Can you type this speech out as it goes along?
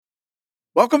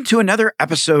Welcome to another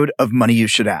episode of Money You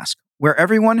Should Ask, where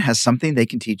everyone has something they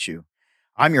can teach you.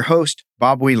 I'm your host,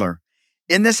 Bob Wheeler.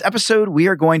 In this episode, we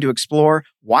are going to explore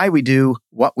why we do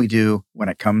what we do when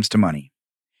it comes to money.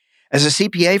 As a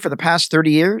CPA for the past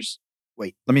 30 years,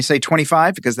 let me say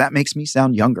 25 because that makes me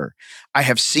sound younger. I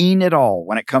have seen it all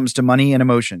when it comes to money and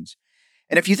emotions.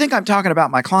 And if you think I'm talking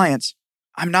about my clients,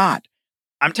 I'm not.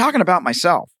 I'm talking about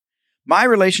myself. My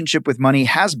relationship with money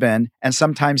has been, and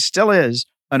sometimes still is,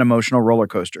 an emotional roller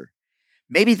coaster.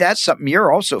 Maybe that's something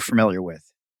you're also familiar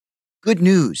with. Good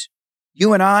news.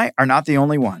 You and I are not the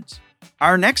only ones.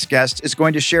 Our next guest is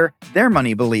going to share their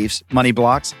money beliefs, money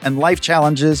blocks, and life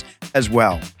challenges as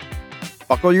well.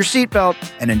 Buckle your seatbelt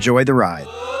and enjoy the ride.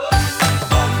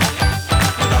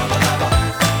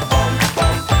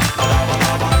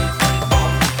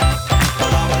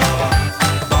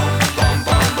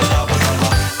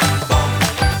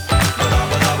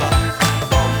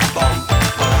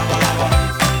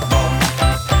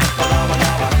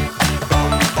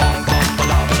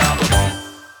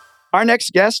 Our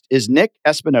next guest is Nick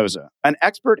Espinosa, an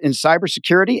expert in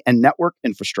cybersecurity and network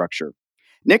infrastructure.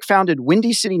 Nick founded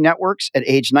Windy City Networks at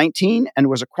age 19 and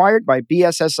was acquired by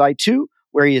BSSI2,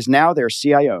 where he is now their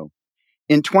CIO.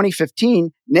 In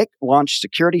 2015, Nick launched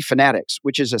Security Fanatics,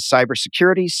 which is a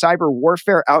cybersecurity, cyber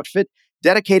warfare outfit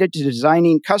dedicated to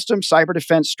designing custom cyber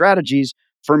defense strategies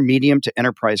for medium to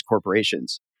enterprise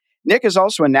corporations. Nick is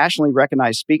also a nationally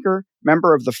recognized speaker,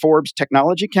 member of the Forbes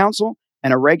Technology Council,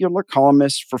 and a regular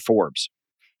columnist for Forbes.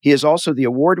 He is also the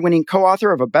award-winning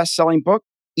co-author of a best-selling book,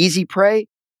 Easy Prey,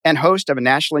 and host of a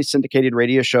nationally syndicated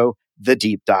radio show, The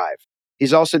Deep Dive.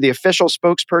 He's also the official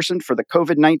spokesperson for the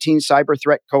COVID-19 Cyber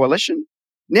Threat Coalition.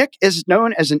 Nick is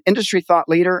known as an industry thought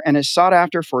leader and is sought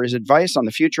after for his advice on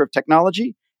the future of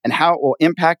technology and how it will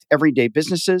impact everyday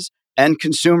businesses and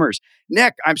consumers.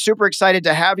 Nick, I'm super excited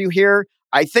to have you here.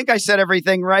 I think I said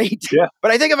everything right. Yeah.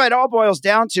 But I think if it all boils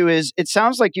down to is, it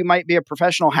sounds like you might be a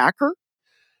professional hacker.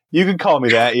 You can call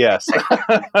me that, yes.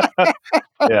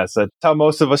 Yes, that's how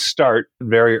most of us start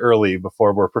very early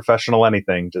before we're professional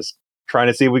anything, just trying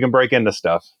to see if we can break into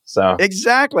stuff. So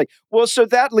Exactly. Well, so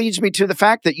that leads me to the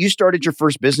fact that you started your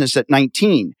first business at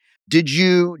 19. Did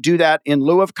you do that in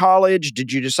lieu of college?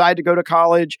 Did you decide to go to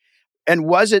college? And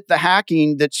was it the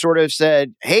hacking that sort of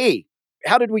said, hey,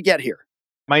 how did we get here?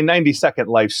 my 90-second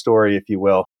life story, if you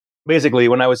will. Basically,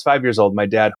 when I was 5 years old, my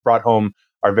dad brought home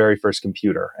our very first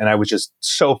computer. And I was just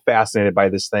so fascinated by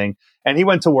this thing. And he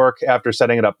went to work after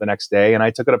setting it up the next day. And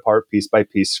I took it apart piece by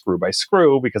piece, screw by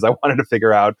screw, because I wanted to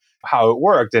figure out how it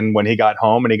worked. And when he got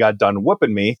home and he got done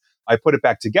whooping me, I put it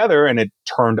back together and it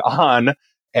turned on.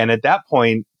 And at that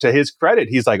point, to his credit,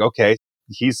 he's like, okay,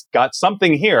 he's got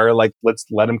something here. Like, let's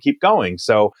let him keep going.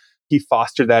 So he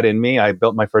fostered that in me. I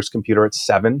built my first computer at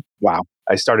 7. Wow.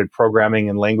 I started programming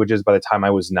in languages by the time I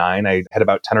was 9. I had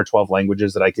about 10 or 12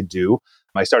 languages that I could do.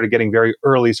 I started getting very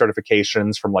early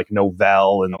certifications from like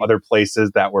Novell and other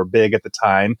places that were big at the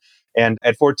time. And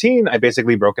at 14, I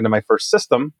basically broke into my first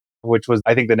system, which was,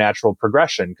 I think, the natural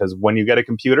progression. Because when you get a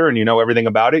computer and you know everything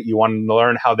about it, you want to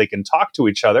learn how they can talk to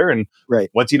each other. And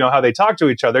once you know how they talk to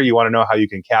each other, you want to know how you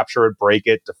can capture it, break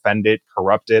it, defend it,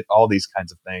 corrupt it, all these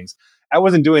kinds of things. I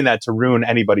wasn't doing that to ruin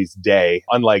anybody's day,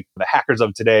 unlike the hackers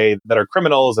of today that are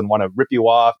criminals and want to rip you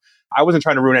off. I wasn't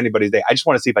trying to ruin anybody's day. I just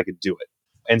want to see if I could do it.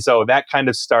 And so that kind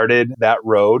of started that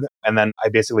road. And then I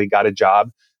basically got a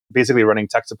job, basically running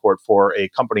tech support for a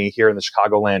company here in the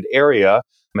Chicagoland area.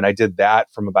 And I did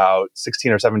that from about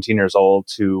 16 or 17 years old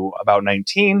to about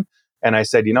 19. And I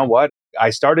said, you know what?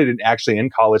 I started actually in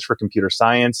college for computer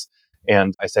science.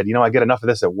 And I said, I get enough of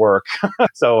this at work.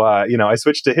 So, I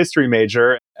switched to history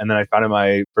major. And then I founded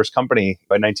my first company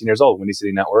by 19 years old, Windy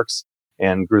City Networks,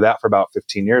 and grew that for about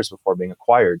 15 years before being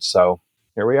acquired. So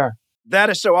here we are.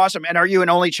 That is so awesome. And are you an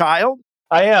only child?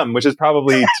 I am, which is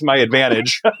probably to my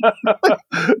advantage.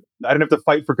 I didn't have to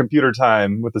fight for computer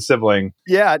time with a sibling.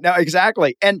 Yeah, no,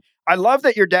 exactly. And I love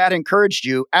that your dad encouraged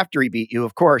you after he beat you,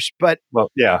 of course. But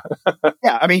yeah.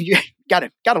 Yeah, I mean, you got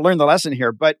to learn the lesson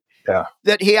here. But yeah,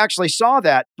 that he actually saw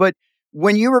that. But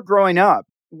when you were growing up,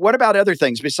 what about other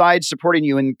things besides supporting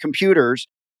you in computers?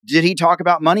 Did he talk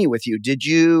about money with you? Did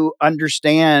you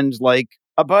understand like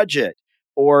a budget,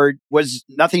 or was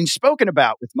nothing spoken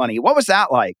about with money? What was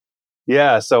that like?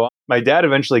 Yeah. So my dad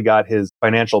eventually got his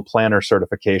financial planner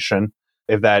certification,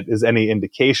 if that is any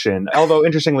indication. Although,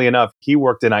 interestingly enough, he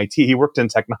worked in IT, he worked in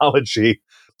technology.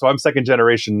 So I'm second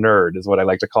generation nerd is what I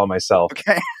like to call myself,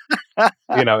 Okay.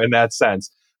 in that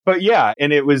sense. But yeah,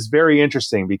 and it was very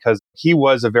interesting because he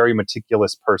was a very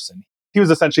meticulous person. He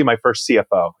was essentially my first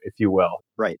CFO, if you will.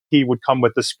 Right. He would come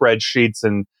with the spreadsheets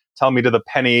and tell me to the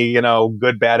penny,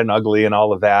 good, bad, and ugly and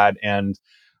all of that. And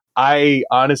I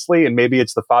honestly, and maybe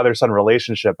it's the father-son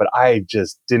relationship, but I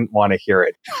just didn't want to hear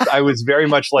it. I was very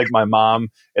much like my mom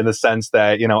in the sense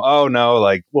that, oh no,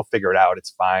 like we'll figure it out.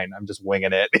 It's fine. I'm just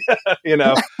winging it, you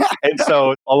know? And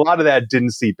so a lot of that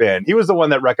didn't seep in. He was the one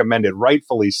that recommended,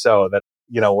 rightfully so, that,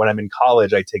 when I'm in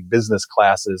college, I take business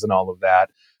classes and all of that.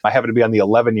 I happen to be on the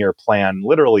 11-year plan,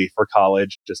 literally for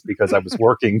college, just because I was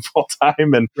working full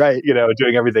time and, Right.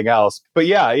 doing everything else. But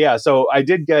yeah. So I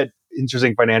did get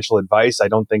interesting financial advice. I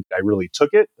don't think I really took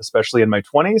it, especially in my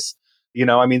 20s.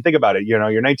 Think about it.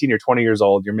 You're 19, you're 20 years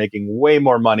old, you're making way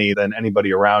more money than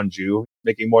anybody around you,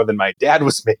 making more than my dad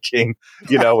was making,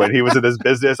 when he was in this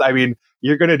business.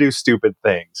 You're going to do stupid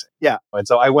things. Yeah. And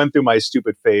so I went through my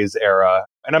stupid phase era,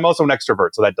 and I'm also an extrovert,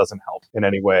 so that doesn't help in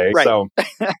any way. Right. So,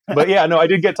 but yeah, no, I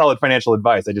did get solid financial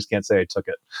advice. I just can't say I took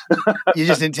it. You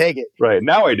just didn't take it. Right.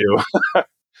 Now I do.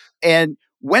 And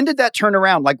when did that turn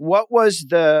around? Like, was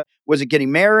it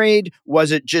getting married?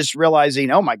 Was it just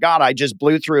realizing, oh my God, I just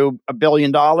blew through $1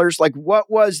 billion? Like, what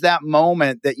was that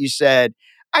moment that you said,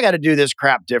 I got to do this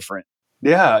crap different?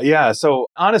 Yeah. So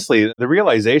honestly, the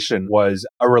realization was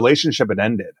a relationship had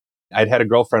ended. I'd had a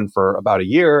girlfriend for about a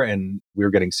year and we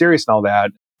were getting serious and all that.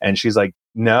 And she's like,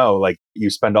 no, like you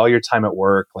spend all your time at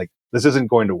work. Like this isn't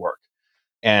going to work.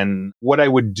 And what I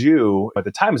would do at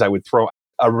the time is I would throw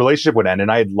a relationship would end,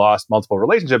 and I had lost multiple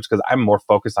relationships because I'm more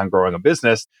focused on growing a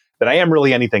business than I am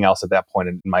really anything else at that point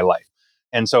in my life.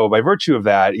 And so by virtue of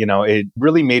that, it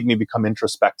really made me become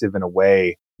introspective in a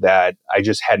way that I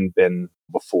just hadn't been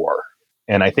before.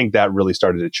 And I think that really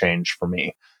started to change for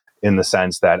me in the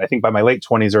sense that I think by my late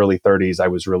 20s, early 30s, I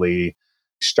was really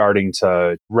starting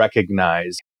to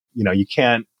recognize, you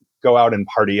can't go out and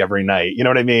party every night. You know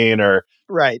what I mean? Or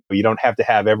right. You don't have to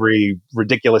have every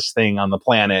ridiculous thing on the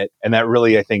planet. And that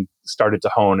really, I think, started to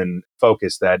hone and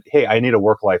focus that, hey, I need a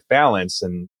work-life balance.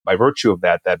 And by virtue of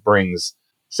that, that brings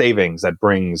savings, that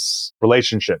brings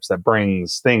relationships, that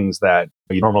brings things that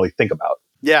you normally think about.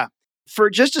 Yeah. For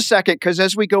just a second, because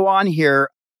as we go on here,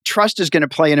 trust is going to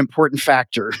play an important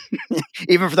factor.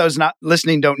 Even for those not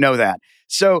listening, don't know that.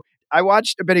 So I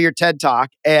watched a bit of your TED Talk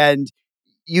and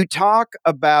you talk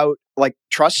about like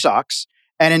trust sucks.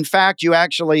 And in fact, you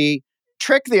actually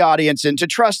trick the audience into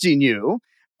trusting you.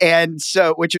 And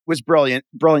so, which was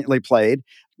brilliantly played.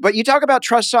 But you talk about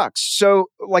trust sucks. So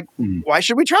like, why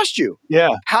should we trust you? Yeah.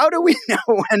 How do we know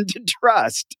when to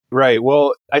trust? Right.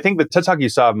 Well, I think the TED Talk you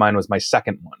saw of mine was my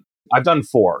second one. I've done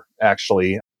 4,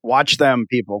 actually. Watch them,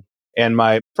 people. And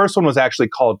my first one was actually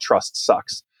called Trust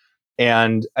Sucks.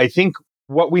 And I think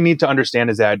what we need to understand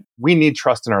is that we need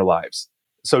trust in our lives.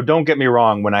 So don't get me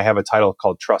wrong when I have a title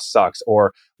called Trust Sucks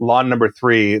or law number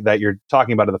 3 that you're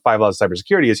talking about of the 5 laws of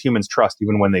cybersecurity is humans trust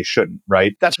even when they shouldn't,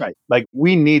 right? That's right. Like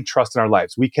we need trust in our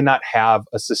lives. We cannot have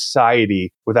a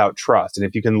society without trust. And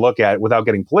if you can look at, without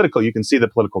getting political, you can see the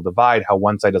political divide, how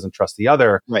one side doesn't trust the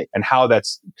other, right, and how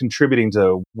that's contributing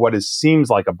to what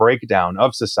seems like a breakdown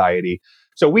of society.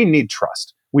 So we need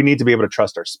trust. We need to be able to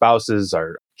trust our spouses,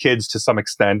 our kids to some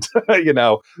extent,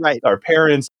 right, our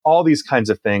parents, all these kinds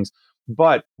of things.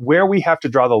 But where we have to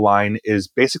draw the line is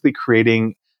basically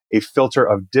creating a filter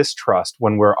of distrust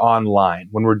when we're online,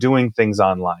 when we're doing things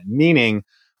online, meaning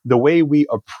the way we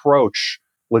approach,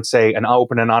 let's say, an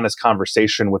open and honest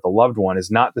conversation with a loved one is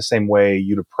not the same way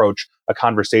you'd approach a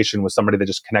conversation with somebody that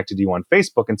just connected to you on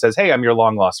Facebook and says, hey, I'm your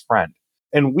long lost friend.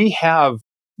 And we have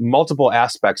multiple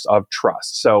aspects of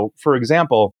trust. So, for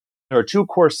example, there are 2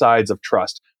 core sides of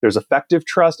trust. There's affective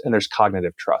trust and there's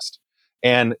cognitive trust.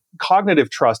 And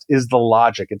cognitive trust is the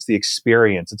logic, it's the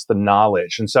experience, it's the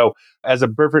knowledge. And so, as a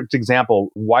perfect example,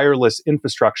 wireless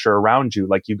infrastructure around you,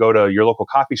 like you go to your local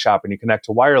coffee shop and you connect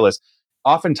to wireless,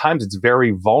 oftentimes it's very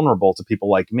vulnerable to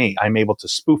people like me. I'm able to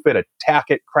spoof it,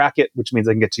 attack it, crack it, which means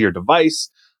I can get to your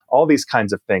device, all these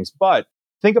kinds of things. But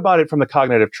think about it from the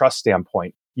cognitive trust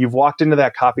standpoint. You've walked into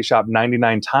that coffee shop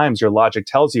 99 times. Your logic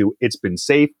tells you it's been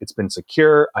safe, it's been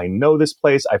secure. I know this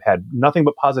place. I've had nothing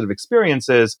but positive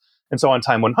experiences. And so on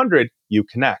time 100, you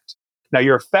connect. Now,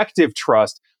 your affective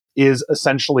trust is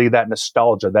essentially that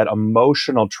nostalgia, that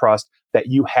emotional trust that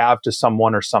you have to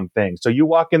someone or something. So you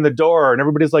walk in the door and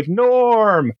everybody's like,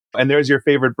 Norm, and there's your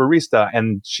favorite barista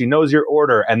and she knows your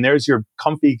order and there's your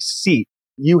comfy seat.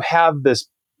 You have this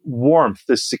warmth,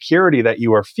 this security that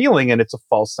you are feeling, and it's a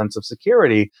false sense of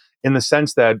security in the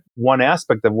sense that one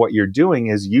aspect of what you're doing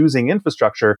is using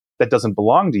infrastructure that doesn't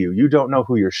belong to you. You don't know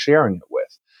who you're sharing it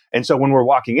with. And so when we're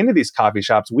walking into these coffee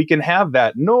shops, we can have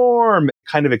that Norm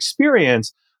kind of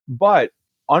experience, but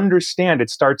understand it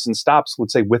starts and stops,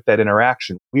 let's say, with that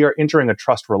interaction. We are entering a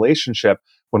trust relationship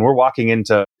when we're walking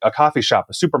into a coffee shop,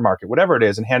 a supermarket, whatever it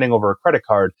is, and handing over a credit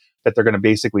card, that they're going to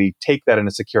basically take that in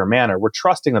a secure manner. We're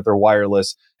trusting that their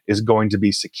wireless is going to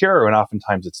be secure, and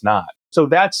oftentimes it's not. So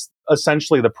that's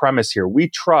essentially the premise here. We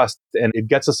trust, and it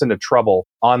gets us into trouble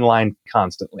online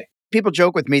constantly. People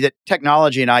joke with me that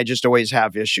technology and I just always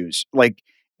have issues. Like,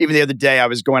 even the other day, I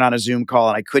was going on a Zoom call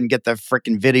and I couldn't get the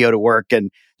freaking video to work. And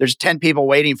there's 10 people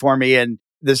waiting for me. And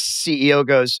the CEO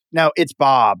goes, "No, it's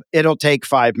Bob. It'll take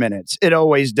 5 minutes. It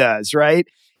always does." Right.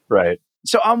 Right.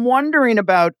 So I'm wondering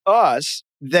about us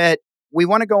that we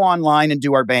want to go online and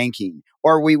do our banking,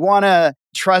 or we want to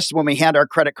trust when we hand our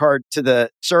credit card to the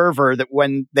server that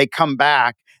when they come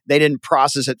back, they didn't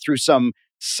process it through some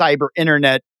cyber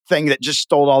internet thing that just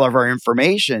stole all of our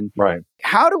information. Right.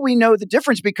 How do we know the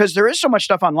difference? Because there is so much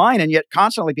stuff online, and yet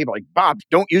constantly people are like, "Bob,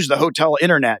 don't use the hotel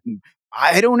internet." And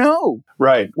I don't know.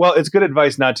 Right. Well, it's good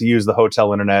advice not to use the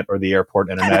hotel internet or the airport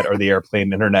internet or the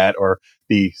airplane internet or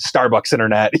the Starbucks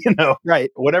internet, Right.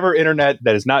 whatever internet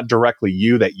that is not directly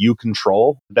you, that you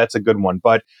control. That's a good one.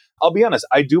 But I'll be honest,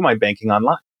 I do my banking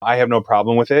online. I have no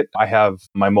problem with it. I have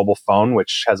my mobile phone,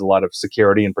 which has a lot of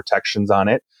security and protections on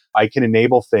it. I can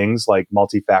enable things like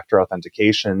multi-factor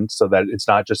authentication so that it's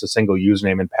not just a single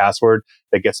username and password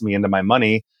that gets me into my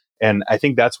money. And I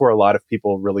think that's where a lot of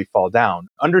people really fall down.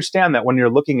 Understand that when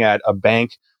you're looking at a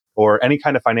bank or any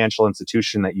kind of financial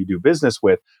institution that you do business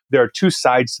with, there are two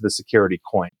sides to the security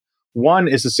coin. One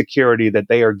is the security that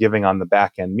they are giving on the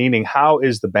back end, meaning how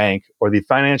is the bank or the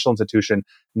financial institution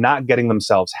not getting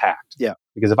themselves hacked? Yeah.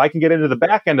 Because if I can get into the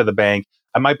back end of the bank,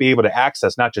 I might be able to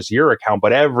access not just your account,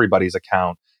 but everybody's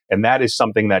account. And that is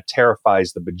something that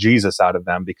terrifies the bejesus out of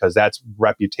them, because that's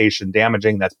reputation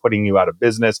damaging. That's putting you out of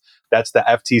business. That's the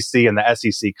FTC and the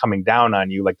SEC coming down on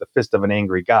you like the fist of an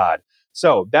angry God.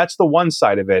 So that's the one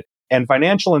side of it. And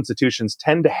financial institutions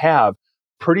tend to have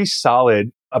pretty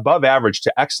solid, above average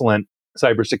to excellent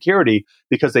cybersecurity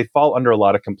because they fall under a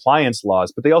lot of compliance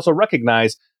laws, but they also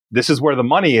recognize this is where the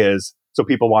money is. So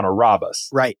people want to rob us.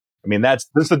 Right. I mean, this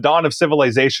is the dawn of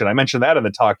civilization. I mentioned that in the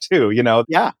talk too.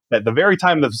 Yeah. At the very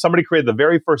time that somebody created the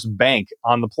very first bank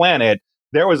on the planet,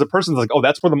 there was a person that's like, "Oh,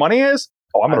 that's where the money is?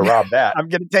 Oh, I'm going to rob that." I'm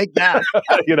going to take that.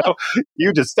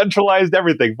 You just centralized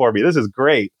everything for me. This is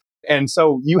great. And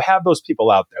so you have those people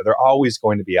out there. They're always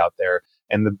going to be out there.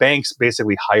 And the banks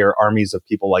basically hire armies of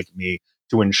people like me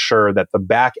to ensure that the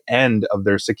back end of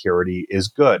their security is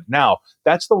good. Now,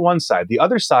 that's the one side. The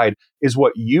other side is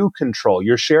what you control,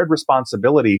 your shared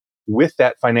responsibility with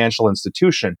that financial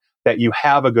institution, that you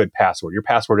have a good password. Your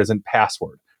password isn't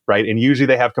password, right? And usually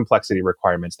they have complexity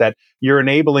requirements, that you're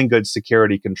enabling good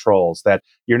security controls, that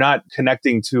you're not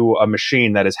connecting to a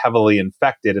machine that is heavily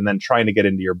infected and then trying to get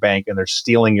into your bank and they're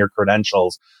stealing your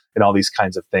credentials and all these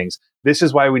kinds of things. This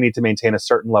is why we need to maintain a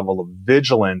certain level of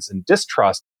vigilance and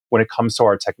distrust when it comes to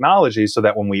our technology, so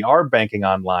that when we are banking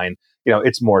online,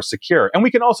 it's more secure. And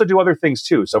we can also do other things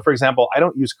too. So for example, I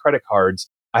don't use credit cards.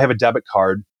 I have a debit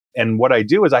card. And what I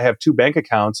do is I have two bank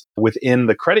accounts within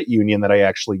the credit union that I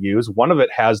actually use. One of it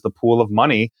has the pool of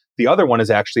money. The other one is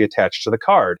actually attached to the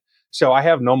card. So I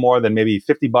have no more than maybe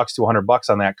 $50 to $100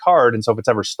 on that card. And so if it's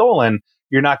ever stolen,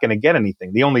 you're not going to get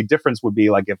anything. The only difference would be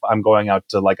like if I'm going out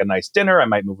to like a nice dinner, I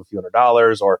might move a few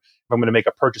 $100s, or if I'm going to make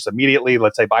a purchase immediately,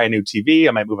 let's say buy a new TV,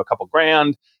 I might move a couple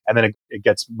grand, and then it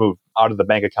gets moved out of the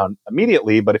bank account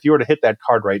immediately. But if you were to hit that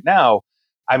card right now,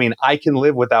 I mean, I can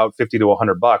live without $50 to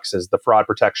 $100 as the fraud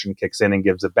protection kicks in and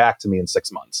gives it back to me in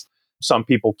 6 months. Some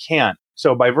people can't.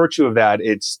 So by virtue of that,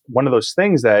 it's one of those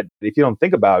things that if you don't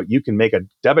think about, you can make a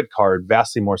debit card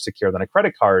vastly more secure than a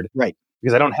credit card. Right.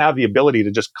 Because I don't have the ability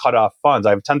to just cut off funds.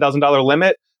 I have a $10,000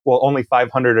 limit. Well, only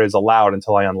 500 is allowed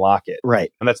until I unlock it.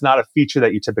 Right. And that's not a feature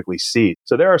that you typically see.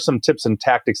 So there are some tips and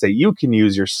tactics that you can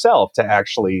use yourself to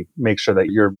actually make sure that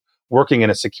you're working in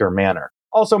a secure manner.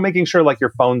 Also making sure like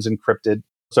your phone's encrypted.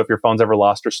 So if your phone's ever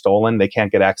lost or stolen, they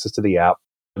can't get access to the app.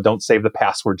 Don't save the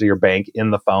password to your bank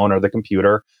in the phone or the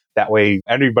computer. That way,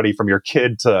 anybody from your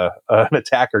kid to an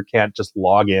attacker can't just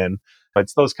log in.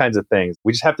 It's those kinds of things.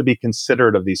 We just have to be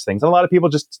considerate of these things. And a lot of people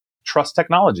just trust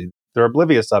technology. They're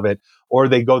oblivious of it. Or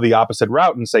they go the opposite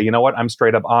route and say, you know what, I'm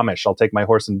straight up Amish. I'll take my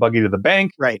horse and buggy to the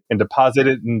bank and deposit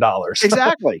it in dollars.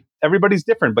 Exactly. Everybody's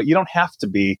different, but you don't have to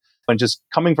be. And just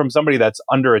coming from somebody that's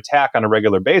under attack on a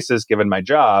regular basis, given my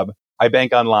job, I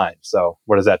bank online. So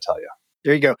what does that tell you?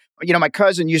 There you go. My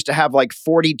cousin used to have like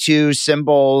 42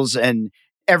 symbols, and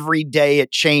every day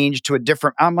it changed to a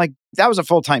different. I'm like, that was a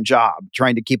full-time job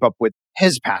trying to keep up with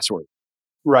his password.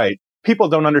 Right. People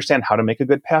don't understand how to make a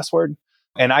good password.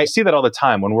 And I see that all the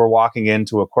time when we're walking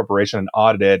into a corporation and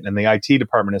audit it, and the IT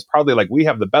department is probably like, we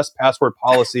have the best password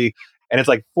policy And it's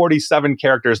like 47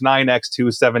 characters,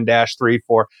 9x2, 7-3,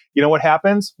 4. You know what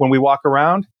happens when we walk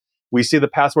around? We see the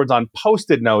passwords on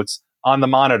Post-it notes on the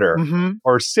monitor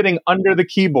or sitting under the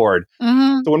keyboard.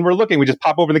 So when we're looking, we just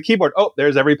pop over the keyboard. Oh,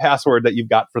 there's every password that you've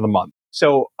got for the month.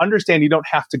 So understand you don't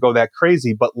have to go that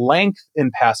crazy, but length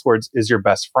in passwords is your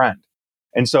best friend.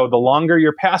 And so the longer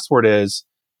your password is,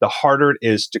 the harder it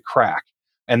is to crack.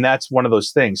 And that's one of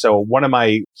those things. So one of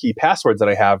my key passwords that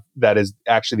I have that is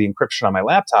actually the encryption on my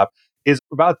laptop is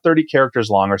about 30 characters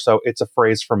long or so. It's a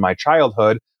phrase from my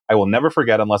childhood. I will never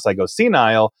forget unless I go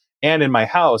senile. And in my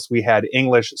house, we had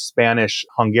English, Spanish,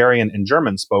 Hungarian, and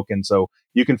German spoken. So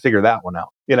you can figure that one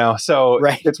out, So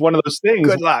It's one of those things.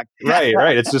 Good luck.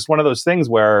 Right. It's just one of those things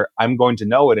where I'm going to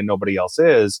know it and nobody else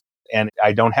is. And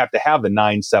I don't have to have the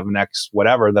 97X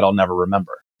whatever that I'll never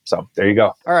remember. So there you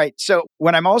go. All right. So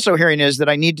what I'm also hearing is that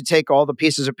I need to take all the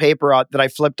pieces of paper out that I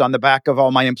flipped on the back of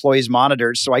all my employees'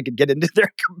 monitors so I could get into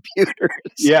their computers.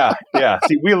 Yeah.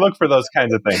 See, we look for those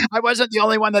kinds of things. I wasn't the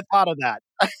only one that thought of that.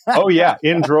 Oh, yeah.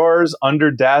 In drawers,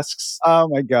 under desks. Oh,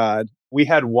 my God. We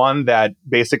had one that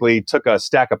basically took a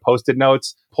stack of Post-it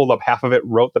notes, pulled up half of it,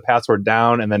 wrote the password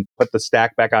down, and then put the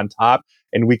stack back on top.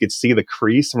 And we could see the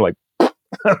crease. And we're like,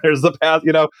 there's the path,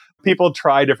 people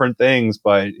try different things,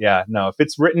 but if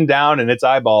it's written down and it's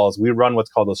eyeballs, we run what's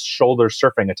called a shoulder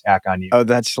surfing attack on you. Oh,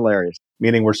 that's hilarious.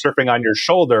 Meaning we're surfing on your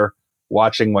shoulder,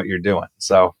 watching what you're doing.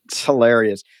 So it's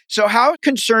hilarious. So how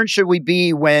concerned should we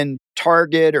be when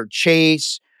Target or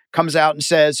Chase comes out and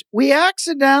says, we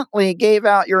accidentally gave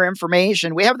out your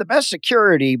information. We have the best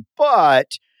security,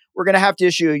 but we're going to have to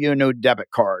issue you a new debit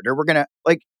card, or we're going to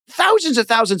thousands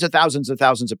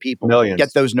of people Millions.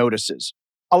 Get those notices.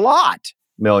 A lot.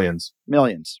 Millions.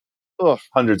 Ugh.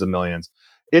 Hundreds of millions.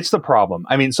 It's the problem.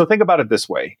 I mean, so think about it this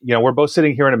way. We're both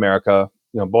sitting here in America.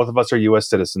 Both of us are U.S.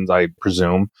 citizens, I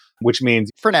presume, which means...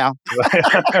 For now.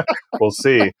 We'll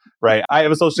see. Right. I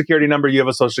have a social security number. You have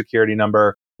a social security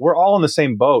number. We're all in the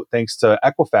same boat thanks to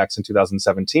Equifax in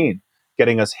 2017,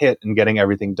 getting us hit and getting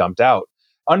everything dumped out.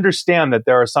 Understand that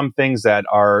there are some things that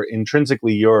are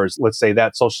intrinsically yours. Let's say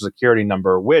that social security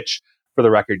number, which, for the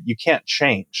record, you can't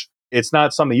change. It's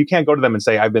not something you can't go to them and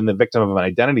say, I've been the victim of an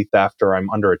identity theft or I'm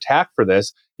under attack for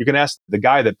this. You can ask the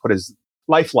guy that put his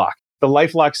LifeLock, the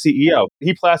LifeLock CEO.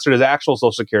 He plastered his actual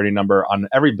social security number on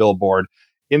every billboard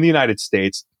in the United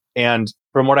States. And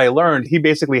from what I learned, he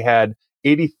basically had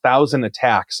 80,000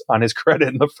 attacks on his credit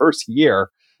in the first year.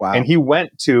 Wow. And he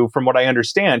went to, from what I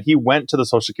understand, he went to the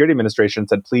Social Security Administration and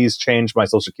said, please change my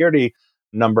Social Security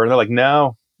number. And they're like,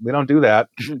 no, we don't do that.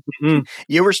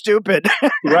 You were stupid.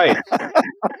 Right.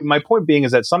 My point being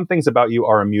is that some things about you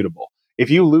are immutable.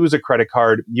 If you lose a credit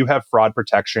card, you have fraud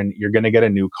protection. You're going to get a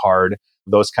new card,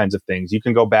 those kinds of things. You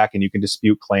can go back and you can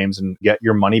dispute claims and get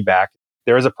your money back.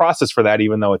 There is a process for that,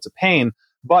 even though it's a pain,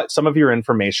 but some of your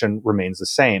information remains the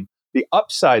same. The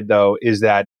upside, though, is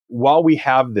that while we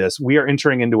have this, we are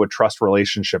entering into a trust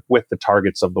relationship with the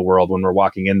Targets of the world when we're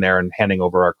walking in there and handing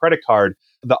over our credit card.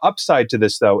 The upside to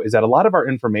this, though, is that a lot of our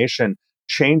information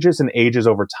changes and ages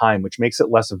over time, which makes it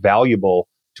less valuable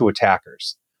to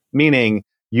attackers. Meaning,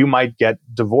 you might get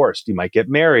divorced, you might get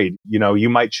married, you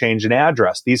might change an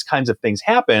address. These kinds of things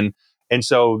happen. And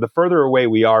so the further away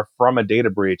we are from a data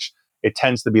breach, it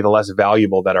tends to be the less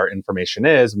valuable that our information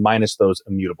is, minus those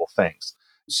immutable things.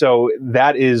 So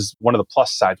that is one of the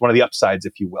plus sides, one of the upsides,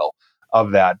 if you will,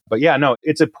 of that. But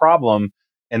it's a problem.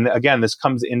 And again, this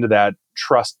comes into that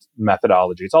trust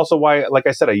methodology. It's also why, like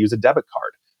I said, I use a debit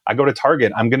card. I go to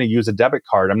Target, I'm going to use a debit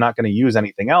card. I'm not going to use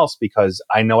anything else because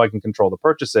I know I can control the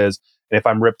purchases. And if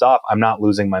I'm ripped off, I'm not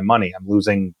losing my money. I'm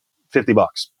losing $50, $100,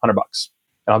 and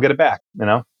I'll get it back,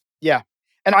 Yeah.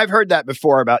 And I've heard that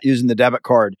before about using the debit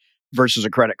card versus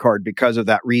a credit card because of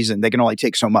that reason. They can only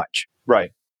take so much.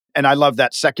 Right. And I love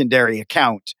that secondary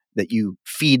account that you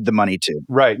feed the money to.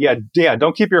 Right. Yeah.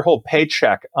 Don't keep your whole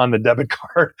paycheck on the debit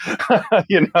card.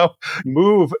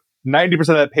 Move 90% of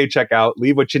that paycheck out,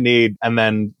 leave what you need. And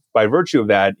then by virtue of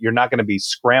that, you're not going to be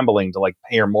scrambling to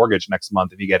pay your mortgage next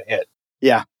month if you get hit.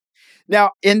 Yeah.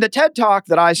 Now, in the TED Talk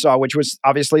that I saw, which was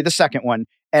obviously the second one,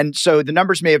 and so the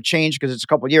numbers may have changed because it's a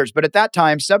couple of years, but at that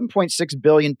time, 7.6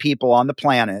 billion people on the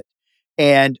planet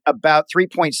and about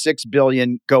 3.6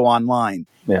 billion go online.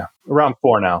 Yeah. Around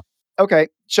 4 now. Okay.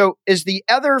 So is the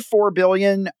other 4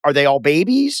 billion, are they all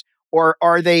babies or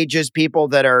are they just people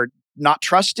that are not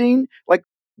trusting?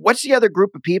 What's the other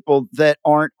group of people that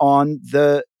aren't on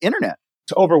the internet?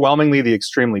 It's overwhelmingly the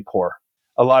extremely poor.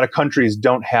 A lot of countries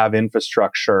don't have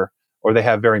infrastructure or they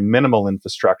have very minimal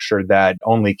infrastructure that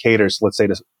only caters, let's say,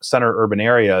 to center urban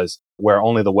areas where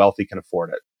only the wealthy can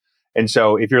afford it. And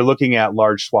so if you're looking at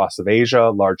large swaths of Asia,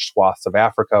 large swaths of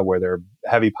Africa, where there are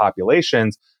heavy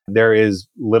populations, there is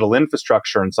little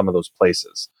infrastructure in some of those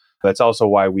places. That's also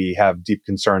why we have deep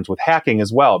concerns with hacking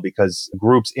as well, because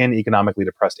groups in economically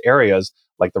depressed areas,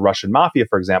 like the Russian mafia,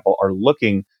 for example, are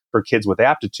looking for kids with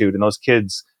aptitude, and those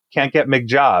kids can't get MIG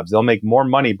jobs. They'll make more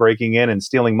money breaking in and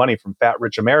stealing money from fat,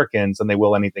 rich Americans than they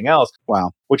will anything else.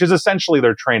 Wow. Which is essentially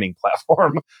their training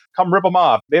platform. Come rip them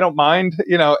off. They don't mind,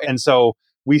 and so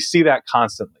we see that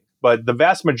constantly. But the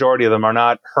vast majority of them are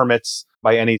not hermits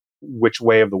by any which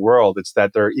way of the world. It's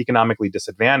that they're economically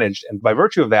disadvantaged. And by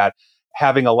virtue of that,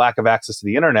 having a lack of access to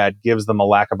the internet gives them a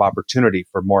lack of opportunity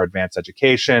for more advanced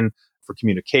education, for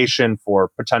communication, for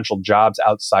potential jobs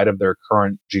outside of their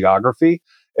current geography.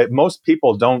 Most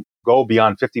people don't go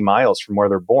beyond 50 miles from where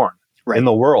they're born in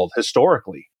the world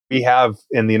historically. We have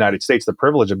in the United States the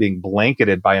privilege of being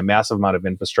blanketed by a massive amount of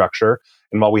infrastructure.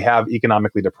 And while we have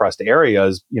economically depressed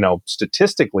areas,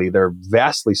 statistically, they're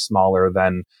vastly smaller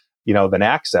than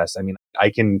access. I mean, I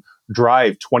can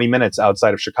drive 20 minutes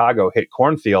outside of Chicago, hit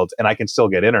cornfields, and I can still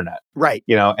get internet. Right.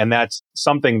 And that's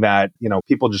something that,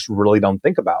 people just really don't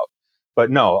think about. But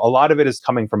no, a lot of it is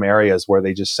coming from areas where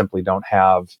they just simply don't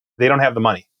have the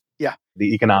money. Yeah.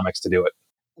 The economics to do it.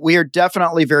 We are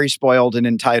definitely very spoiled and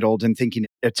entitled and thinking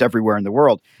it's everywhere in the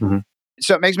world. Mm-hmm.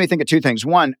 So it makes me think of two things.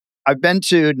 One, I've been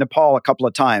to Nepal a couple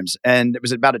of times, and it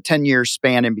was about a 10-year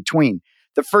span in between.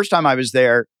 The first time I was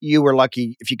there, you were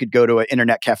lucky if you could go to an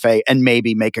internet cafe and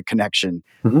maybe make a connection.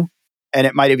 Mm-hmm. And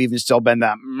it might have even still been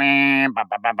the,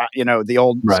 the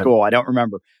old school. I don't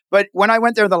remember. But when I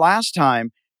went there the last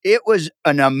time, it was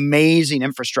an amazing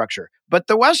infrastructure. But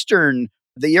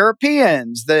the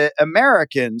Europeans, the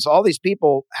Americans, all these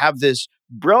people have this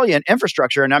brilliant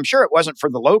infrastructure. And I'm sure it wasn't for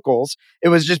the locals. It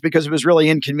was just because it was really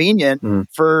inconvenient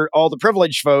for all the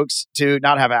privileged folks to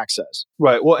not have access.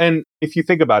 Right. Well, and if you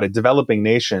think about it, developing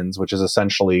nations, which is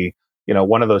essentially,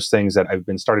 one of those things that I've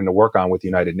been starting to work on with the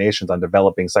United Nations on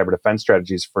developing cyber defense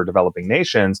strategies for developing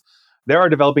nations, there are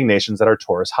developing nations that are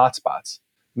tourist hotspots,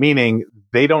 meaning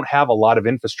they don't have a lot of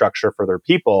infrastructure for their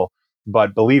people.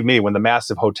 But believe me, when the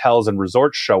massive hotels and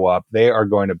resorts show up, they are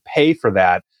going to pay for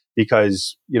that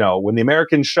because, when the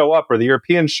Americans show up or the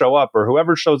Europeans show up or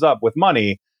whoever shows up with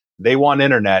money, they want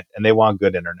internet and they want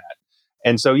good internet.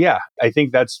 And so, yeah, I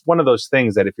think that's one of those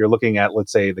things that if you're looking at,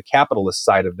 let's say, the capitalist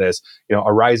side of this,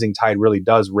 a rising tide really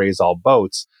does raise all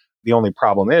boats. The only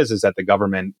problem is that the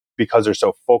government, because they're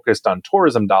so focused on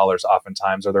tourism dollars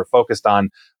oftentimes, or they're focused on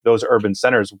those urban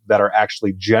centers that are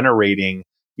actually generating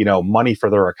money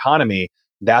for their economy,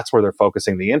 that's where they're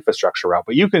focusing the infrastructure out.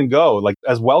 But you can go, like,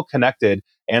 as well connected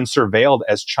and surveilled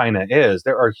as China is,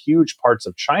 there are huge parts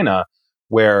of China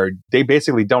where they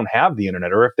basically don't have the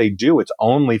internet, or if they do, it's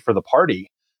only for the party,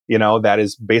 that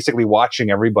is basically watching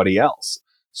everybody else.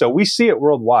 So we see it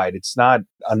worldwide. It's not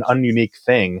an ununique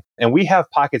thing. And we have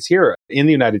pockets here in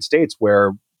the United States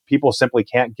where people simply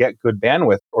can't get good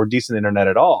bandwidth or decent internet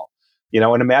at all.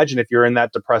 And imagine if you're in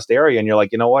that depressed area and you're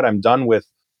like, what, I'm done with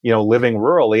living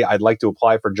rurally. I'd like to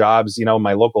apply for jobs, in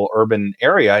my local urban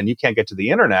area, and you can't get to the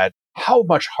internet. How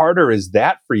much harder is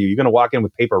that for you? You're going to walk in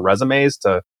with paper resumes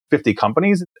to 50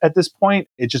 companies at this point?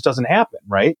 It just doesn't happen,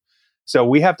 right? So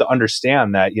we have to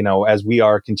understand that, as we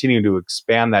are continuing to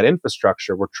expand that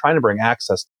infrastructure, we're trying to bring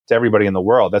access to everybody in the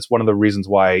world. That's one of the reasons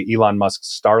why Elon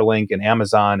Musk's Starlink and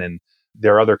Amazon and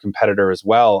their other competitor as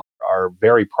well are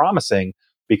very promising,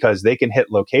 because they can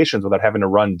hit locations without having to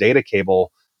run data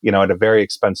cable at a very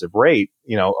expensive rate,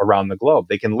 around the globe.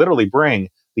 They can literally bring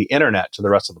the internet to the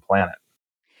rest of the planet.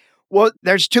 Well,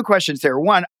 there's two questions there.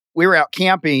 One, we were out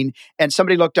camping and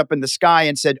somebody looked up in the sky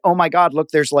and said, oh my God, look,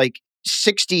 there's like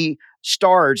 60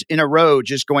 stars in a row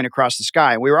just going across the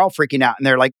sky. And we were all freaking out. And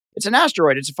they're like, it's an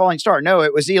asteroid. It's a falling star. No,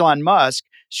 it was Elon Musk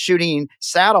shooting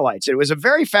satellites. It was a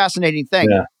very fascinating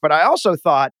thing. Yeah. But I also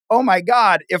thought, oh my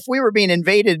God, if we were being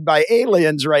invaded by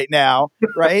aliens right now,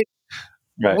 right?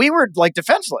 Right. We were like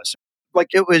defenseless. Like,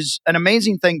 it was an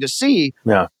amazing thing to see.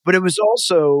 Yeah. But it was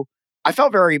also, I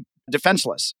felt very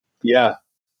defenseless. Yeah.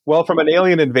 Well, from an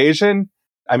alien invasion,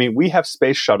 I mean, we have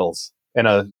space shuttles and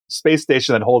a space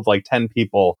station that holds like 10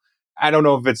 people. I don't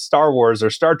know if it's Star Wars or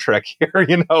Star Trek here,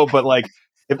 but like,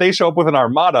 if they show up with an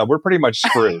armada, we're pretty much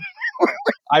screwed.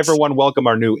 I, for one, welcome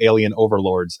our new alien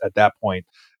overlords at that point,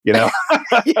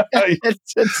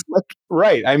 It's like,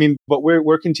 right. I mean, but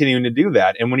we're continuing to do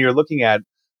that. And when you're looking at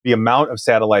the amount of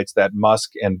satellites that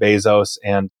Musk and Bezos,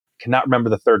 and cannot remember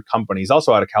the third company, he's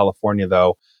also out of California,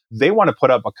 though, they want to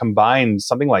put up a combined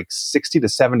something like 60 to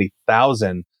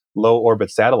 70,000 low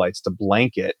orbit satellites to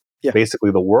blanket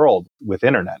basically the world with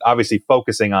internet, obviously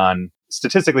focusing on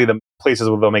statistically the places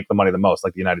where they'll make the money the most,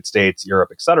 like the United States, Europe,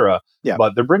 et cetera. Yeah.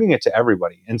 But they're bringing it to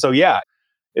everybody. And so, yeah,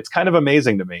 it's kind of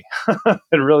amazing to me.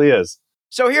 It really is.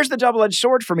 So here's the double-edged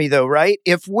sword for me, though, right?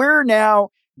 If we're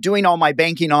now doing all my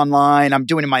banking online, I'm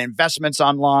doing my investments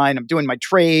online, I'm doing my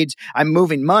trades, I'm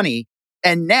moving money,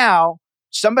 and now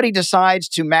somebody decides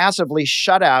to massively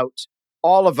shut out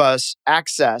all of us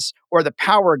access, or the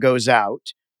power goes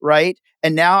out, right?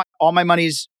 And now all my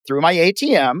money's through my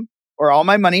ATM, or all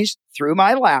my money's through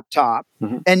my laptop.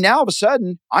 Mm-hmm. And now all of a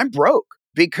sudden I'm broke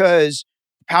because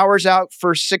power's out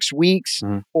for 6 weeks,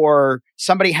 or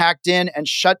somebody hacked in and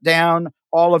shut down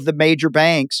all of the major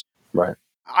banks. Right.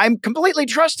 I'm completely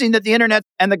trusting that the internet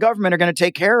and the government are going to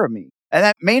take care of me. And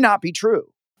that may not be true.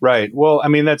 Right. Well, I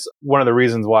mean, that's one of the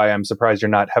reasons why I'm surprised you're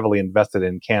not heavily invested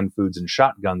in canned foods and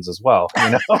shotguns as well.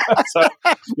 You know, so,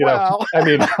 Well. I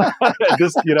mean,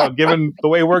 just, given the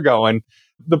way we're going,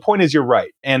 the point is you're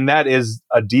right. And that is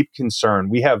a deep concern.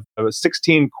 We have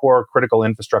 16 core critical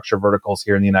infrastructure verticals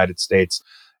here in the United States.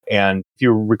 And if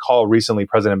you recall recently,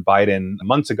 President Biden,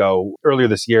 months ago, earlier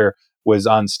this year, was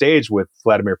on stage with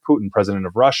Vladimir Putin, president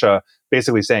of Russia,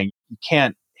 basically saying, you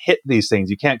can't hit these things.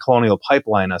 You can't colonial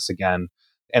pipeline us again.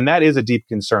 And that is a deep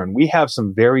concern. We have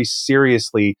some very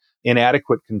seriously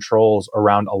inadequate controls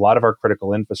around a lot of our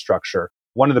critical infrastructure.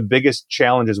 One of the biggest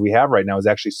challenges we have right now is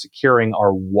actually securing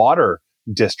our water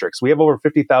districts. We have over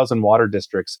 50,000 water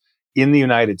districts in the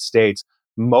United States.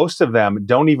 Most of them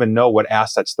don't even know what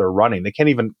assets they're running. They can't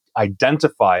even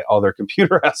identify all their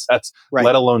computer assets,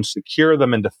 let alone secure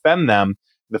them and defend them.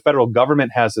 The federal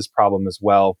government has this problem as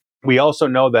well. We also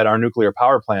know that our nuclear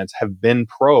power plants have been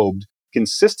probed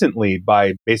consistently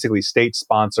by basically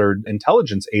state-sponsored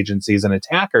intelligence agencies and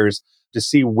attackers to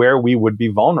see where we would be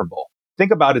vulnerable.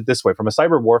 Think about it this way. From a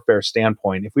cyber warfare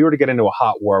standpoint, if we were to get into a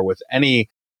hot war with any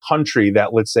country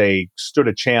that, let's say, stood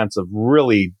a chance of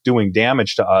really doing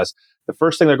damage to us, the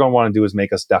first thing they're going to want to do is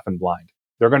make us deaf and blind.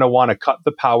 They're going to want to cut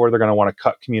the power. They're going to want to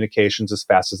cut communications as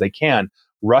fast as they can.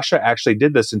 Russia actually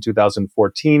did this in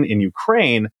 2014 in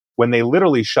Ukraine when they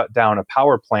literally shut down a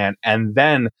power plant, and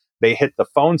then they hit the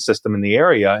phone system in the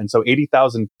area. And so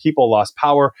 80,000 people lost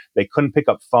power. They couldn't pick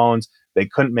up phones. They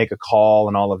couldn't make a call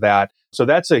and all of that. So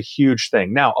that's a huge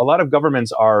thing. Now, a lot of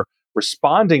governments are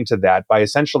responding to that by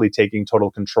essentially taking total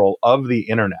control of the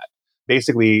internet,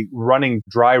 basically running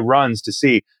dry runs to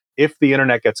see if the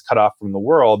internet gets cut off from the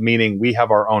world, meaning we have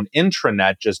our own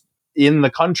intranet just in the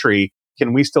country,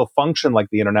 can we still function like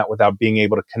the internet without being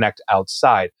able to connect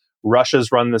outside?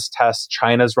 Russia's run this test.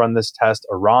 China's run this test.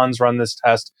 Iran's run this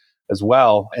test as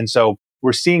well. And so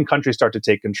we're seeing countries start to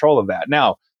take control of that.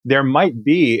 Now, there might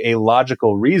be a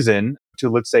logical reason to,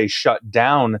 let's say, shut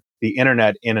down the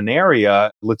internet in an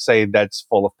area, let's say, that's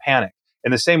full of panic.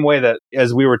 In the same way that,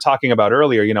 as we were talking about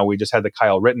earlier, we just had the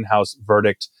Kyle Rittenhouse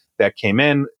verdict that came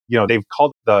in. They've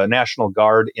called the National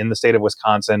Guard in the state of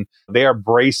Wisconsin. They are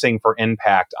bracing for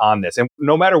impact on this. And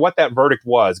no matter what that verdict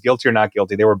was, guilty or not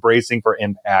guilty, they were bracing for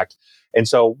impact. And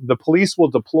so the police will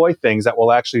deploy things that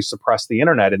will actually suppress the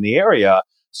internet in the area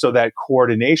so that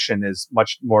coordination is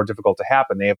much more difficult to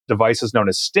happen. They have devices known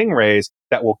as stingrays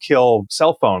that will kill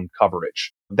cell phone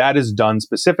coverage. That is done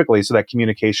specifically so that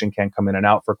communication can come in and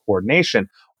out for coordination.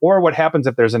 Or what happens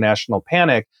if there's a national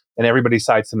panic and everybody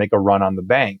decides to make a run on the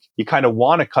bank? You kind of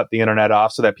want to cut the internet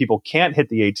off so that people can't hit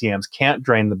the ATMs, can't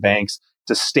drain the banks,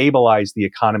 to stabilize the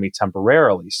economy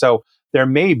temporarily. So there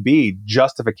may be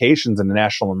justifications in a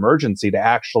national emergency to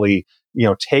actually,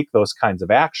 take those kinds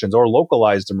of actions, or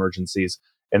localized emergencies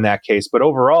in that case. But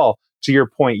overall, to your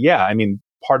point, yeah, I mean,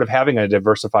 part of having a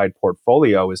diversified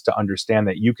portfolio is to understand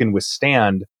that you can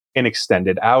withstand an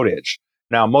extended outage.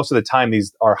 Now, most of the time,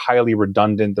 these are highly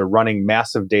redundant. They're running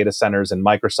massive data centers in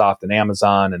Microsoft and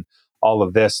Amazon and all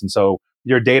of this. And so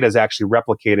your data is actually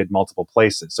replicated multiple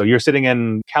places. So you're sitting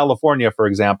in California, for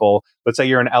example. Let's say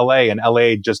you're in LA and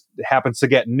LA just happens to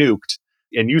get nuked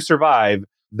and you survive.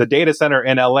 The data center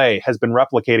in LA has been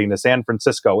replicating to San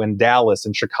Francisco and Dallas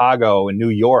and Chicago and New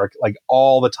York, like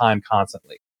all the time,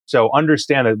 constantly. So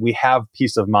understand that we have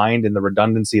peace of mind in the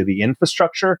redundancy of the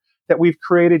infrastructure that we've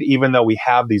created, even though we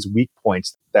have these weak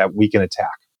points that we can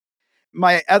attack.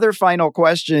 My other final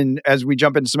question as we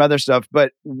jump into some other stuff,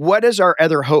 but what is our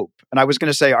other hope? And I was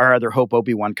going to say our other hope,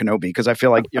 Obi-Wan Kenobi, because I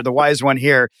feel like you're the wise one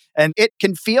here. And it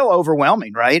can feel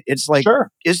overwhelming, right? It's like,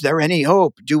 Sure. Is there any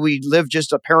hope? Do we live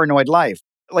just a paranoid life?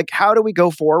 Like, how do we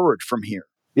go forward from here?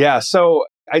 Yeah. So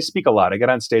I speak a lot. I get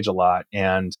on stage a lot.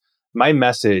 And my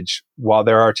message, while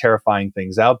there are terrifying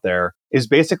things out there, is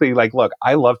basically like, look,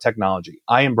 I love technology.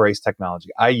 I embrace technology.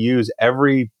 I use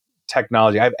every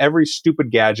technology. I have every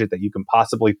stupid gadget that you can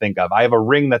possibly think of. I have a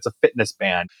ring that's a fitness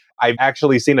band. I've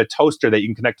actually seen a toaster that you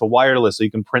can connect to wireless so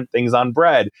you can print things on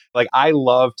bread. Like, I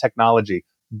love technology,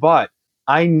 but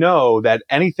I know that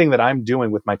anything that I'm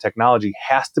doing with my technology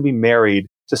has to be married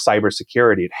to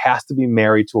cybersecurity. It has to be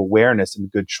married to awareness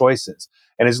and good choices.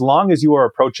 And as long as you are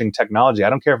approaching technology, I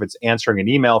don't care if it's answering an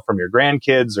email from your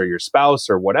grandkids or your spouse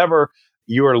or whatever,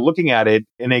 you are looking at it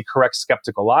in a correct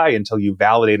skeptical eye until you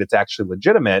validate it's actually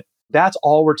legitimate. That's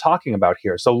all we're talking about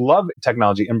here. So love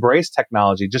technology, embrace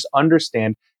technology, just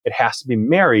understand it has to be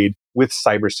married with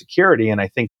cybersecurity. And I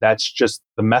think that's just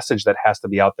the message that has to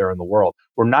be out there in the world.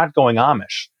 We're not going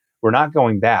Amish. We're not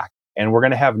going back. And we're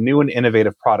going to have new and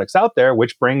innovative products out there,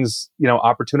 which brings,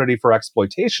 opportunity for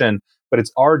exploitation. But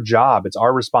it's our job, it's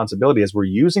our responsibility as we're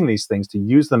using these things to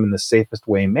use them in the safest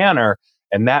way manner.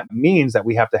 And that means that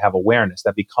we have to have awareness.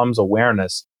 That becomes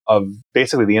awareness of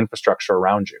basically the infrastructure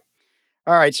around you.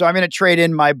 All right, so I'm going to trade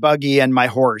in my buggy and my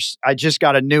horse. I just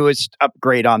got a newest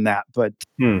upgrade on that, but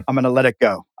I'm going to let it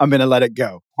go.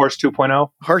 Horse 2.0?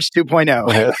 Horse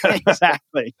 2.0.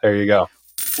 Exactly. There you go.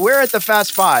 We're at the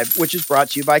Fast Five, which is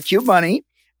brought to you by Cube Money,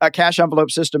 a cash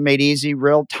envelope system made easy,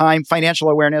 real-time financial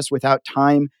awareness without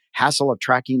time, hassle of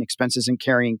tracking expenses and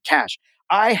carrying cash.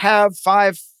 I have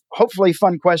 5 hopefully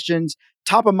fun questions,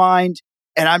 top of mind,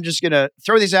 and I'm just going to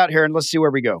throw these out here and let's see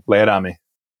where we go. Lay it on me.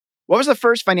 What was the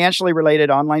first financially related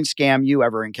online scam you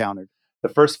ever encountered? The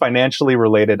first financially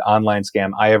related online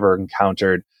scam I ever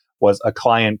encountered was a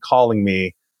client calling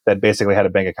me that basically had a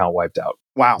bank account wiped out.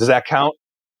 Wow. Does that count?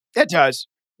 It does.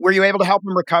 Were you able to help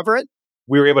him recover it?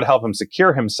 We were able to help him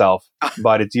secure himself,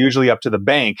 but it's usually up to the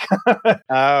bank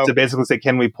to basically say,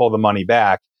 can we pull the money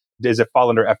back? Does it fall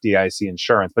under FDIC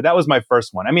insurance? But that was my first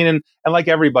one. I mean, and like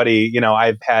everybody,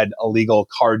 I've had illegal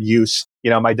card use.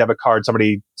 My debit card,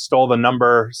 somebody stole the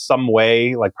number some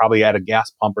way, like probably at a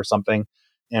gas pump or something.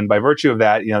 And by virtue of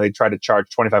that, they tried to charge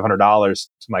 $2,500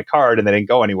 to my card and they didn't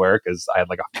go anywhere because I had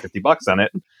like $50 on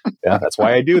it. Yeah, that's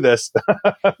why I do this.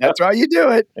 That's why you do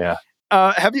it. Yeah.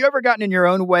 Have you ever gotten in your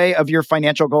own way of your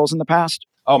financial goals in the past?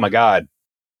 Oh my God.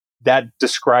 That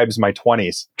describes my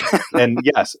 20s. And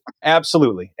yes,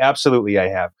 absolutely. Absolutely, I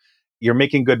have. You're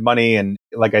making good money. And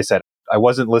like I said, I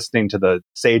wasn't listening to the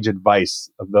sage advice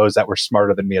of those that were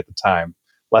smarter than me at the time.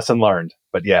 Lesson learned.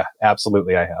 But yeah,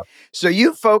 absolutely, I have. So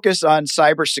you focus on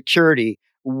cybersecurity.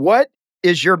 What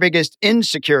is your biggest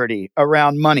insecurity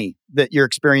around money that you're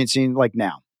experiencing like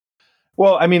now?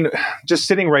 Well, I mean, just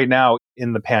sitting right now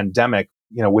in the pandemic,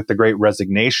 with the great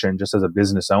resignation, just as a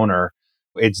business owner,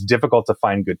 it's difficult to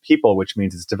find good people, which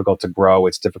means it's difficult to grow.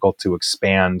 It's difficult to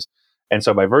expand. And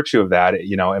so by virtue of that,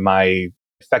 am I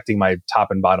affecting my top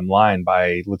and bottom line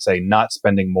by, let's say, not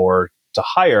spending more to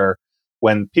hire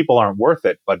when people aren't worth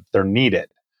it, but they're needed?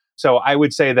 So I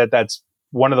would say that that's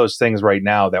one of those things right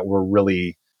now that we're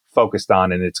really focused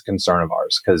on, and it's a concern of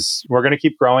ours because we're going to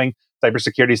keep growing.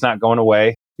 Cybersecurity is not going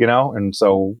away, and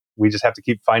so we just have to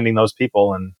keep finding those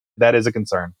people, and that is a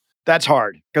concern. That's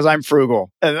hard because I'm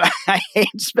frugal and I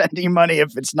hate spending money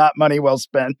if it's not money well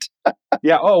spent.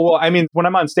 Yeah. Oh, well, I mean, when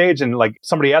I'm on stage and like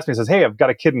somebody asks me, says, hey, I've got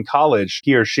a kid in college,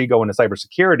 he or she go into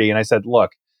cybersecurity. And I said,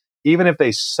 look, even if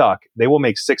they suck, they will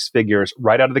make 6 figures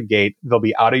right out of the gate. They'll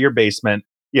be out of your basement.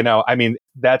 I mean,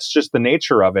 that's just the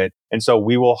nature of it. And so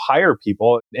we will hire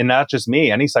people, and not just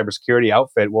me, any cybersecurity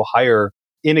outfit will hire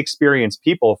inexperienced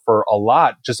people for a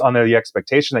lot, just under the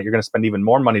expectation that you're going to spend even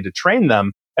more money to train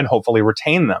them and hopefully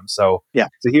retain them. So yeah,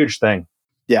 it's a huge thing.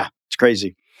 Yeah, it's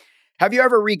crazy. Have you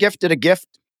ever regifted a gift?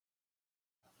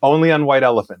 Only on white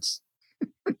elephants.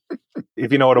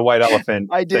 If you know what a white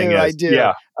elephant thing is. I do.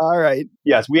 Yeah. All right.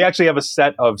 Yes, we actually have a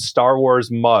set of Star Wars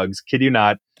mugs, kid you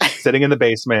not, sitting in the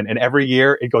basement. And every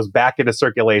year it goes back into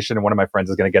circulation. And one of my friends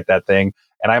is going to get that thing.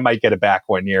 And I might get it back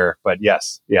one year. But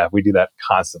yes, yeah, we do that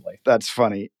constantly. That's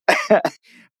funny.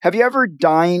 Have you ever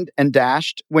dined and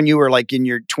dashed when you were like in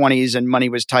your 20s and money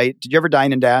was tight? Did you ever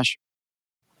dine and dash?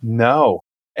 No.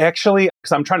 Actually,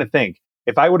 because I'm trying to think.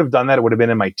 If I would have done that, it would have been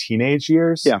in my teenage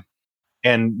years. Yeah.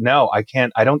 And no, I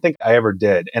can't. I don't think I ever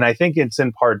did. And I think it's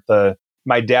in part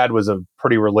my dad was a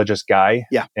pretty religious guy.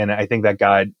 Yeah. And I think that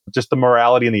guy, just the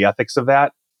morality and the ethics of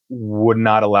that would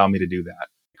not allow me to do that.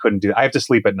 Couldn't do. I have to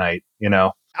sleep at night,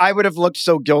 I would have looked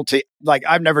so guilty. Like,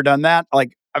 I've never done that.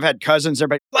 Like, I've had cousins,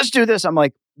 everybody, let's do this. I'm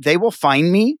like, they will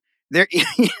find me. There,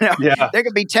 there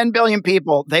could be 10 billion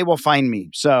people. They will find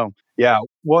me. So, yeah.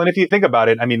 Well, and if you think about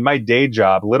it, I mean, my day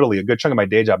job, literally a good chunk of my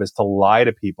day job is to lie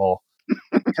to people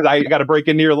because I got to break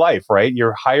into your life, right?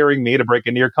 You're hiring me to break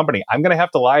into your company. I'm going to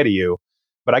have to lie to you,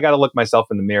 but I got to look myself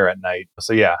in the mirror at night.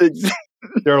 So yeah,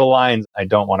 there are lines I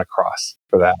don't want to cross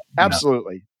for that.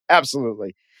 Absolutely.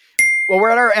 Absolutely. Well, we're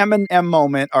at our M&M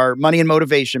moment, our money and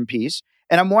motivation piece.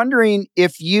 And I'm wondering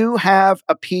if you have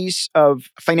a piece of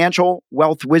financial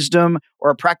wealth wisdom or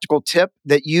a practical tip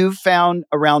that you've found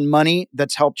around money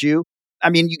that's helped you. I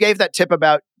mean, you gave that tip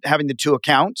about having the two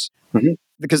accounts Mhm.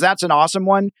 because that's an awesome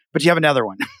one, but you have another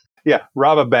one. Yeah,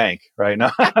 rob a bank, right?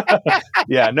 No,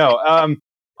 yeah, no.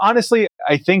 Honestly,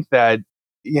 I think that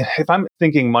if I'm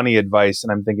thinking money advice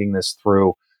and I'm thinking this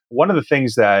through, one of the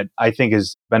things that I think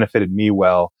has benefited me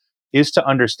well is to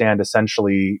understand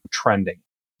essentially trending,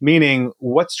 meaning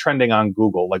what's trending on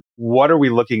Google. Like, what are we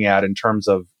looking at in terms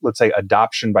of, let's say,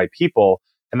 adoption by people,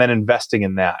 and then investing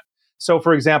in that. So,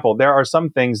 for example, there are some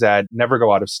things that never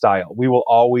go out of style. We will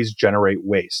always generate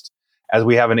waste. As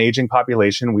we have an aging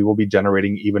population, we will be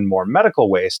generating even more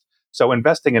medical waste. So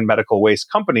investing in medical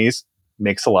waste companies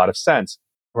makes a lot of sense.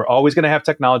 We're always going to have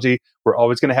technology. We're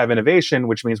always going to have innovation,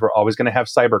 which means we're always going to have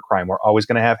cybercrime. We're always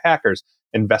going to have hackers.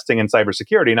 Investing in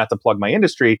cybersecurity, not to plug my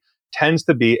industry, tends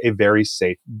to be a very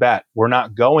safe bet. We're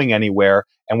not going anywhere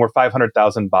and we're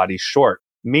 500,000 bodies short,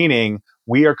 meaning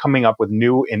we are coming up with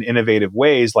new and innovative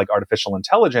ways like artificial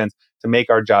intelligence to make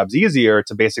our jobs easier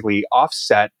to basically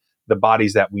offset the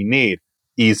bodies that we need.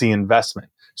 Easy investment.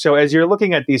 So as you're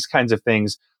looking at these kinds of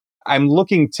things, I'm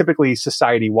looking typically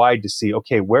society wide to see,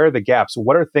 okay, where are the gaps?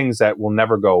 What are things that will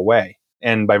never go away?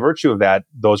 And by virtue of that,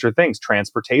 those are things.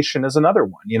 Transportation is another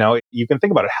one. You can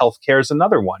think about it. Healthcare is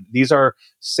another one. These are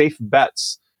safe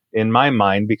bets in my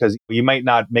mind because you might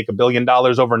not make $1 billion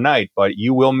overnight, but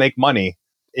you will make money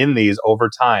in these over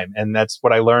time. And that's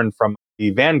what I learned from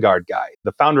the Vanguard guy,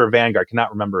 the founder of Vanguard.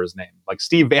 Cannot remember his name, like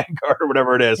Steve Vanguard or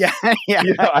whatever it is. Yeah. Yeah.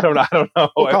 I don't know.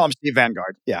 We'll call him Steve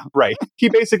Vanguard. Yeah. Right. He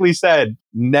basically said,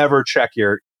 never check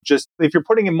if you're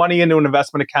putting in money into an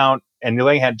investment account and you're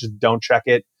laying hand, just don't check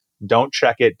it. Don't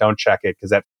check it. Don't check it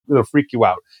because it'll freak you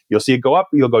out. You'll see it go up,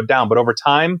 you'll go down, but over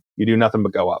time, you do nothing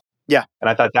but go up. Yeah. And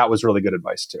I thought that was really good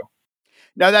advice too.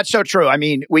 No, that's so true. I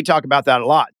mean, we talk about that a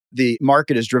lot. The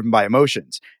market is driven by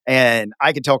emotions. And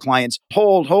I can tell clients,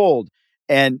 hold.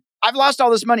 And I've lost all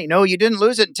this money. No, you didn't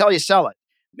lose it until you sell it.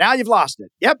 Now you've lost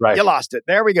it. Yep, Right. You lost it.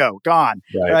 There we go. Gone.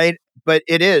 Right. But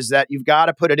it is that you've got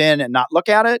to put it in and not look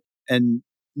at it and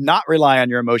not rely on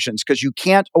your emotions because you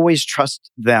can't always trust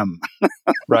them.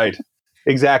 Right.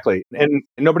 Exactly. And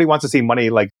nobody wants to see money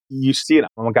like you see it.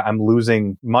 Oh my God, I'm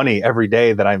losing money every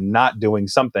day that I'm not doing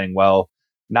something. Well,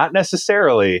 not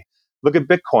necessarily. Look at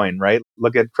Bitcoin, right?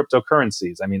 Look at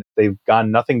cryptocurrencies. I mean, they've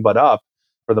gone nothing but up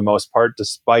for the most part,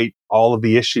 despite all of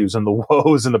the issues and the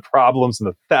woes and the problems and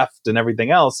the theft and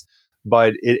everything else.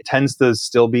 But it tends to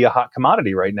still be a hot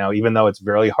commodity right now, even though it's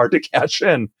very hard to cash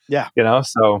in. Yeah.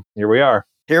 So here we are.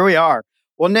 Here we are.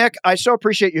 Well, Nick, I so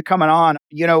appreciate you coming on.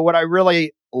 What I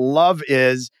really love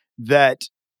is that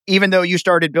even though you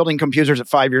started building computers at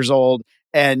 5 years old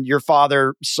and your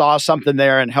father saw something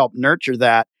there and helped nurture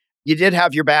that, you did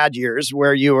have your bad years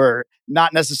where you were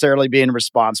not necessarily being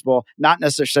responsible, not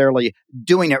necessarily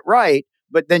doing it right,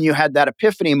 but then you had that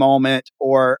epiphany moment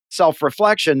or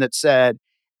self-reflection that said,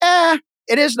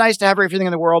 it is nice to have everything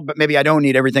in the world, but maybe I don't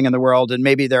need everything in the world. And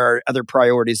maybe there are other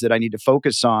priorities that I need to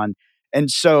focus on. And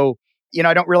so,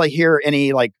 I don't really hear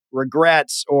any like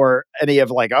regrets or any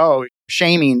of like,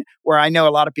 shaming, where I know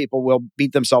a lot of people will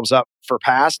beat themselves up for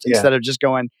past instead of just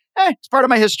going, it's part of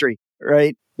my history.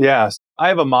 Right. Yes. I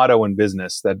have a motto in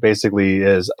business that basically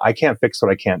is, I can't fix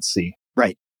what I can't see.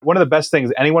 Right. One of the best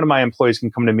things any one of my employees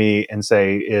can come to me and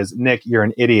say is, Nick, you're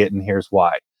an idiot and here's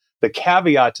why. The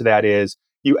caveat to that is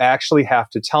you actually have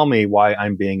to tell me why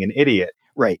I'm being an idiot.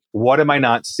 Right. What am I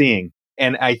not seeing?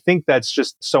 And I think that's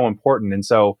just so important. And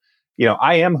so,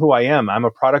 I am who I am. I'm a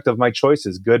product of my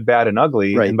choices, good, bad, and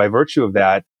ugly. Right. And by virtue of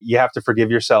that, you have to forgive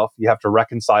yourself. You have to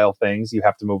reconcile things. You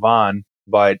have to move on.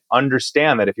 But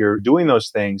understand that if you're doing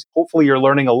those things, hopefully you're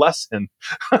learning a lesson,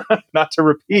 not to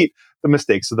repeat the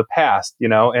mistakes of the past,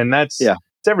 and it's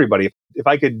everybody. If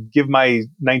I could give my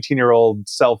 19-year-old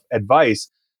self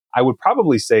advice, I would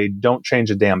probably say, don't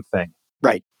change a damn thing.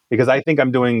 Right. Because I think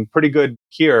I'm doing pretty good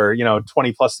here,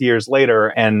 20 plus years later.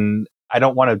 And I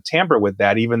don't want to tamper with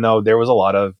that, even though there was a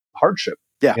lot of hardship.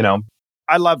 Yeah.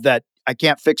 I love that. I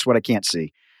can't fix what I can't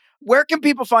see. Where can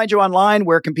people find you online?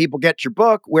 Where can people get your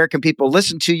book? Where can people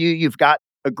listen to you? You've got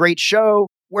a great show.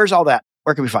 Where's all that?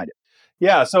 Where can we find it?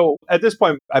 Yeah. So at this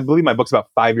point, I believe my book's about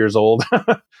 5 years old.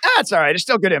 That's all right. It's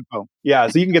still good info. Yeah.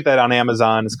 So you can get that on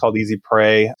Amazon. It's called Easy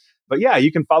Prey. But yeah,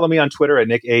 you can follow me on Twitter at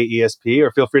NickAESP,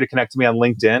 or feel free to connect to me on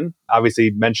LinkedIn.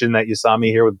 Obviously, mention that you saw me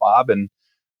here with Bob. And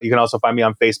you can also find me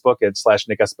on Facebook at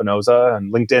 /Nick Espinosa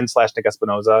and LinkedIn /Nick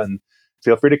Espinosa. And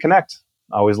feel free to connect.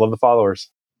 I always love the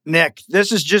followers. Nick, this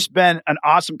has just been an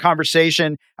awesome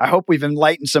conversation. I hope we've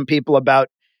enlightened some people about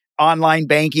online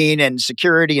banking and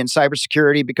security and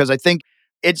cybersecurity, because I think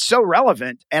it's so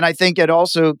relevant. And I think it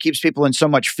also keeps people in so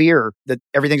much fear that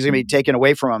everything's going to be taken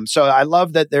away from them. So I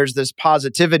love that there's this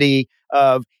positivity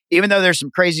of, even though there's some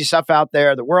crazy stuff out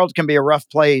there, the world can be a rough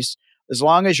place. As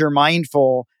long as you're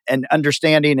mindful and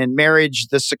understanding and marriage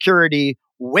the security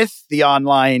with the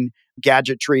online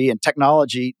gadgetry and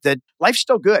technology, that life's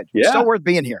still good. Yeah. It's still worth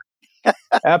being here.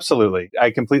 Absolutely. I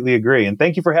completely agree. And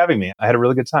thank you for having me. I had a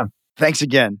really good time. Thanks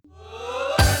again.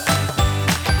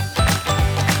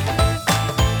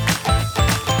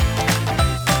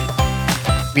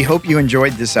 We hope you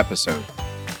enjoyed this episode.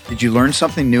 Did you learn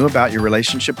something new about your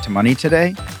relationship to money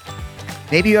today?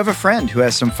 Maybe you have a friend who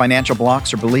has some financial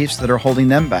blocks or beliefs that are holding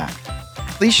them back.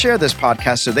 Please share this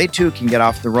podcast so they too can get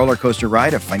off the roller coaster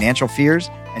ride of financial fears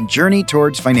and journey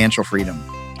towards financial freedom.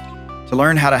 To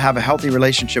learn how to have a healthy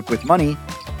relationship with money,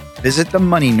 visit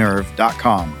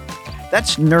themoneynerve.com.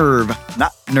 That's nerve,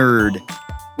 not nerd.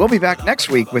 We'll be back next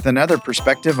week with another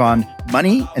perspective on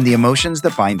money and the emotions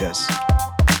that bind us.